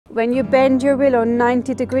When you bend your willow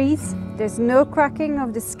 90 degrees, there's no cracking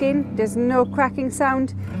of the skin, there's no cracking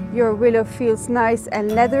sound, your willow feels nice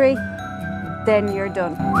and leathery, then you're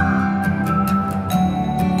done. I'm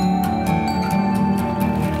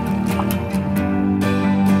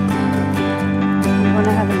going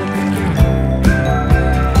to have a look.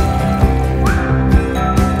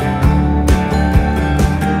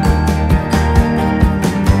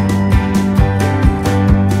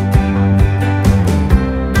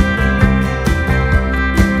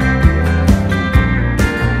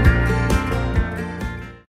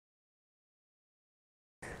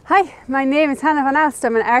 Hi, my name is Hannah van Aalst.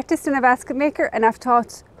 I'm an artist and a basket maker, and I've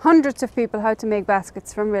taught hundreds of people how to make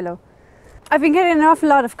baskets from willow. I've been getting an awful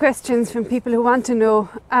lot of questions from people who want to know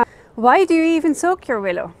why do you even soak your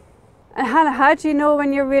willow? And Hannah, how do you know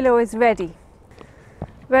when your willow is ready?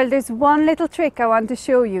 Well, there's one little trick I want to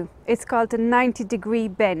show you. It's called a 90-degree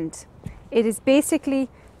bend. It is basically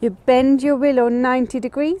you bend your willow 90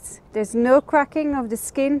 degrees. There's no cracking of the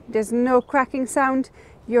skin, there's no cracking sound.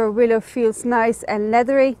 Your willow feels nice and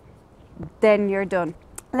leathery, then you're done.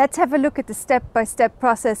 Let's have a look at the step-by-step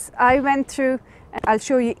process I went through, and I'll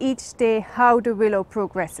show you each day how the willow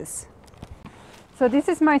progresses. So this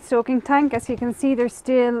is my soaking tank. As you can see, there's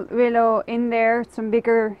still willow in there, some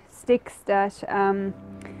bigger sticks that I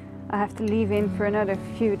have to leave in for another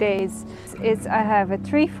few days. I have a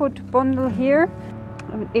 3-foot bundle here.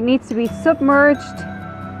 It needs to be submerged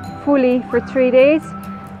fully for 3 days.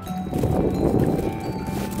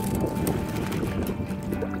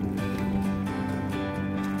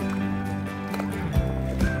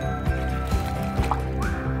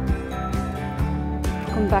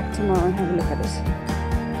 Come back tomorrow and have a look at it.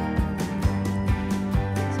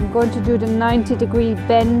 So I'm going to do the 90-degree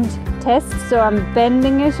bend test. So I'm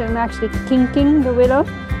bending it and I'm actually kinking the willow,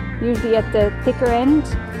 usually at the thicker end,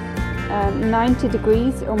 90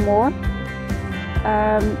 degrees or more.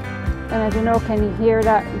 And I don't know, can you hear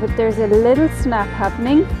that? But there's a little snap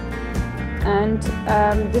happening, and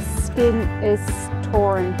the skin is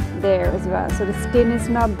torn there as well. So the skin is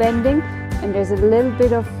not bending, and there's a little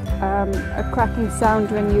bit of a cracking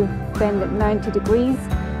sound when you bend it 90 degrees,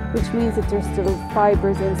 which means that there's still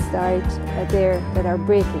fibers inside there that are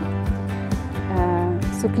breaking.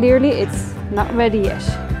 So clearly it's not ready yet.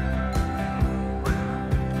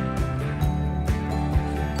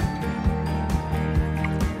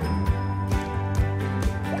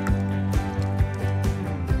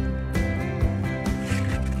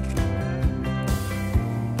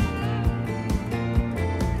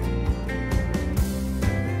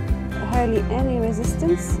 Hardly any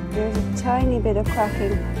resistance. There's a tiny bit of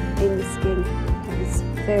cracking in the skin. It's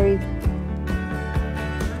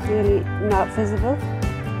really not visible.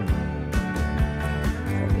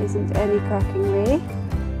 There isn't any cracking really.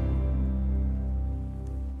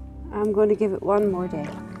 I'm going to give it one more day.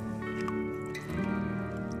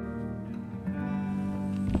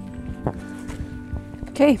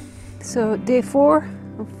 Okay, so day 4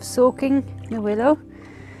 of soaking the willow.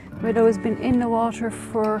 Willow has been in the water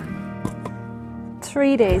for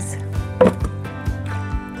 3 days.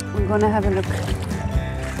 I'm going to have a look.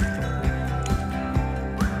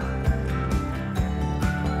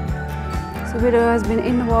 So willow has been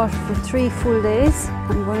in the water for 3 full days.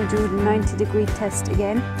 I'm going to do the 90-degree test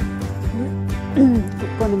again.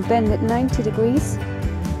 I'm going to bend it 90 degrees.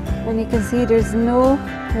 And you can see there's no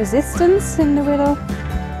resistance in the willow.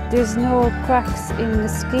 There's no cracks in the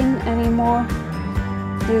skin anymore.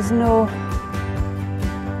 There's no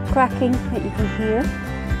cracking that you can hear.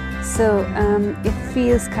 So it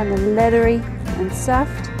feels kind of leathery and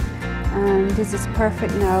soft, and this is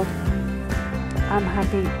perfect now. I'm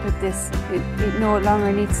happy with this. It no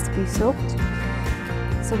longer needs to be soaked.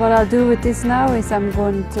 So what I'll do with this now is I'm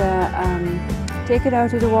going to take it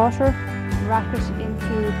out of the water, wrap it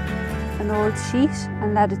into an old sheet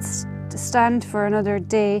and let it stand for another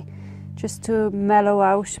day, just to mellow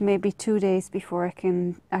out, maybe 2 days before I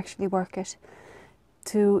can actually work it,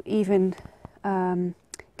 to even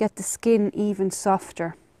get the skin even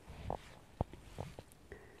softer.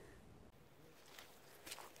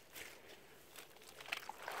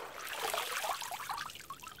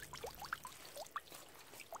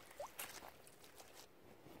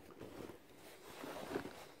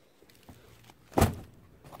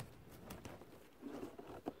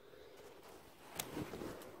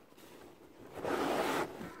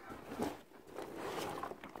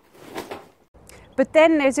 But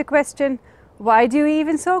then there's a question, why do you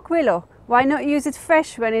even soak willow? Why not use it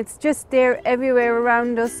fresh when it's just there everywhere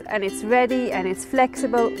around us and it's ready and it's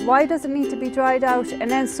flexible? Why does it need to be dried out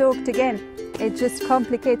and then soaked again? It just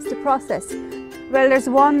complicates the process. Well, there's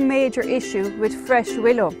one major issue with fresh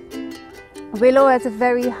willow. Willow has a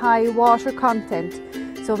very high water content,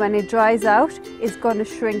 so when it dries out, it's going to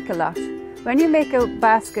shrink a lot. When you make a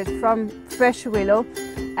basket from fresh willow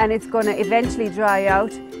and it's going to eventually dry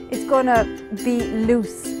out, it's going to be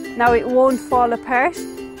loose. Now it won't fall apart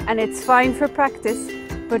and it's fine for practice,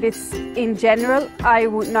 but in general, I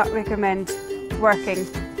would not recommend working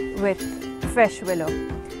with fresh willow.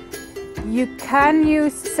 You can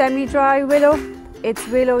use semi-dry willow. It's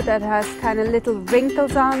willow that has kind of little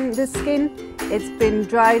wrinkles on the skin. It's been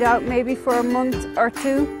dried out maybe for a month or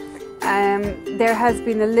two. There has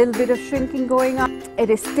been a little bit of shrinking going on.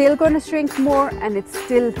 It is still going to shrink more, and it's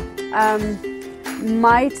still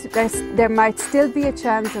there might still be a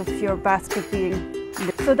chance of your basket being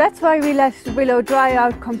loose. So that's why we let willow dry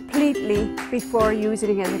out completely before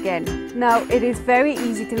using it again. Now it is very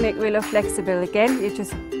easy to make willow flexible again. You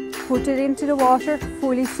just put it into the water,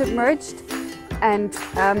 fully submerged, and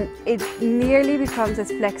it nearly becomes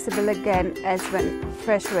as flexible again as when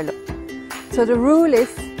fresh willow. So the rule is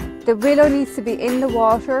the willow needs to be in the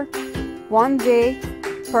water 1 day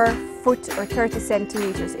per foot or 30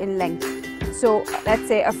 centimeters in length. So let's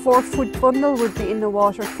say a 4-foot bundle would be in the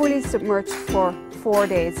water fully submerged for 4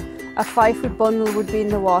 days. A 5-foot bundle would be in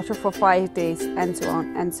the water for 5 days, and so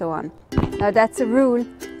on and so on. Now that's a rule.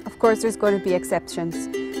 Of course, there's going to be exceptions.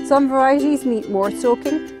 Some varieties need more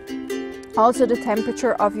soaking. Also, the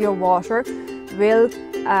temperature of your water will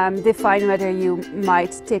define whether you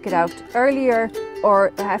might take it out earlier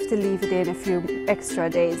or have to leave it in a few extra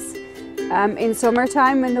days. In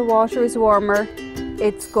summertime, when the water is warmer,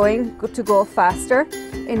 it's going to go faster.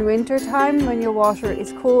 In winter time, when your water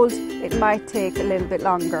is cold, it might take a little bit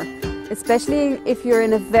longer. Especially if you're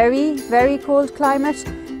in a very, very cold climate,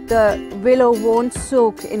 the willow won't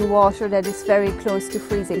soak in water that is very close to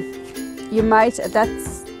freezing. You might, at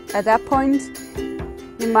that point,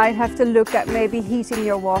 you might have to look at maybe heating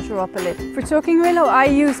your water up a little. For soaking willow, I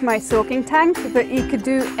use my soaking tank, but you could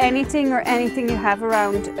do anything you have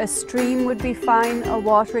around. A stream would be fine, a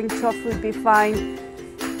watering trough would be fine,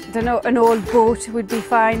 an old boat would be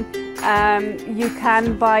fine. You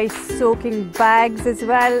can buy soaking bags as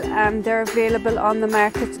well. They're available on the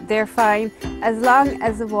market, they're fine. As long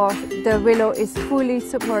as the willow is fully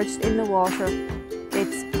submerged in the water,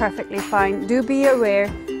 it's perfectly fine. Do be aware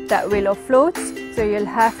that willow floats, so you'll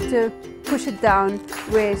have to push it down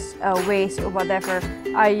with a weight or whatever.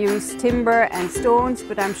 I use timber and stones,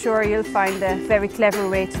 but I'm sure you'll find a very clever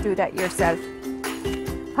way to do that yourself.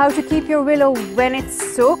 How to keep your willow when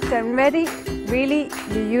it's soaked and ready? Really,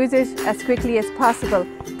 you use it as quickly as possible.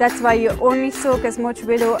 That's why you only soak as much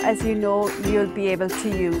willow as you know you'll be able to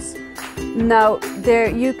use. Now,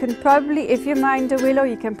 you can probably, if you mind the willow,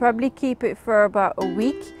 you can probably keep it for about a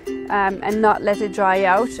week and not let it dry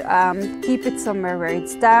out. Keep it somewhere where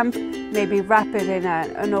it's damp, maybe wrap it in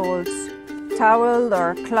an old towel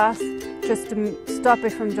or cloth just to stop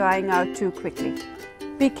it from drying out too quickly.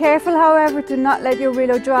 Be careful, however, to not let your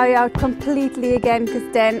willow dry out completely again,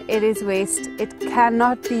 because then it is waste. It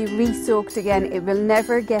cannot be re-soaked again. It will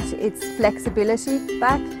never get its flexibility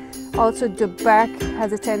back. Also, the bark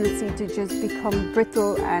has a tendency to just become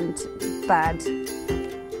brittle and bad.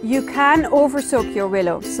 You can over-soak your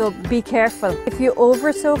willow, so be careful. If you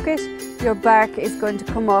over-soak it, your bark is going to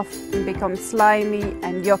come off and become slimy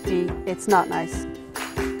and yucky. It's not nice.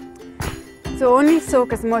 So only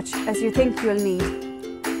soak as much as you think you'll need.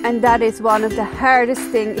 And that is one of the hardest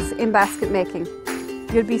things in basket making.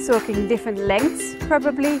 You'll be soaking different lengths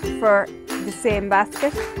probably for the same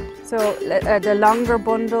basket. So the longer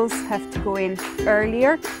bundles have to go in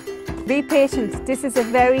earlier. Be patient. This is a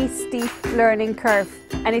very steep learning curve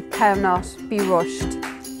and it cannot be rushed.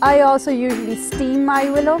 I also usually steam my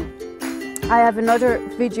willow. I have another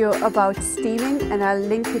video about steaming and I'll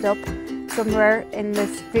link it up somewhere in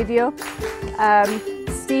this video.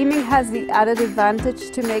 Steaming has the added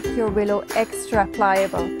advantage to make your willow extra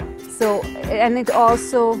pliable. And it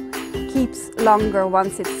also keeps longer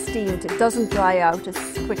once it's steamed. It doesn't dry out as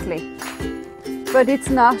quickly. But it's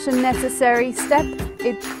not a necessary step.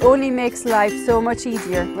 It only makes life so much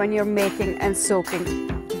easier when you're making and soaking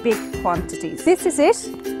big quantities. This is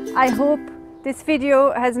it. I hope this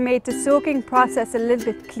video has made the soaking process a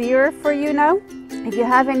little bit clearer for you now. If you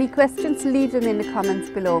have any questions, leave them in the comments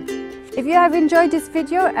below. If you have enjoyed this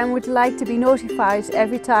video and would like to be notified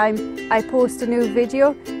every time I post a new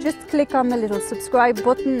video, just click on the little subscribe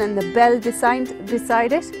button and the bell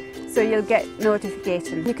beside it, so you'll get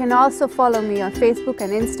notifications. You can also follow me on Facebook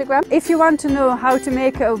and Instagram. If you want to know how to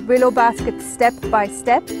make a willow basket step by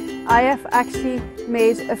step, I have actually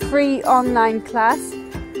made a free online class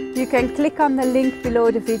you can click on the link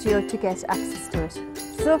below the video to get access to it.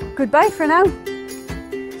 So goodbye for now.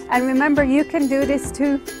 And remember, you can do this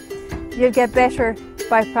too. You'll get better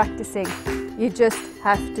by practicing. You just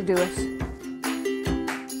have to do it.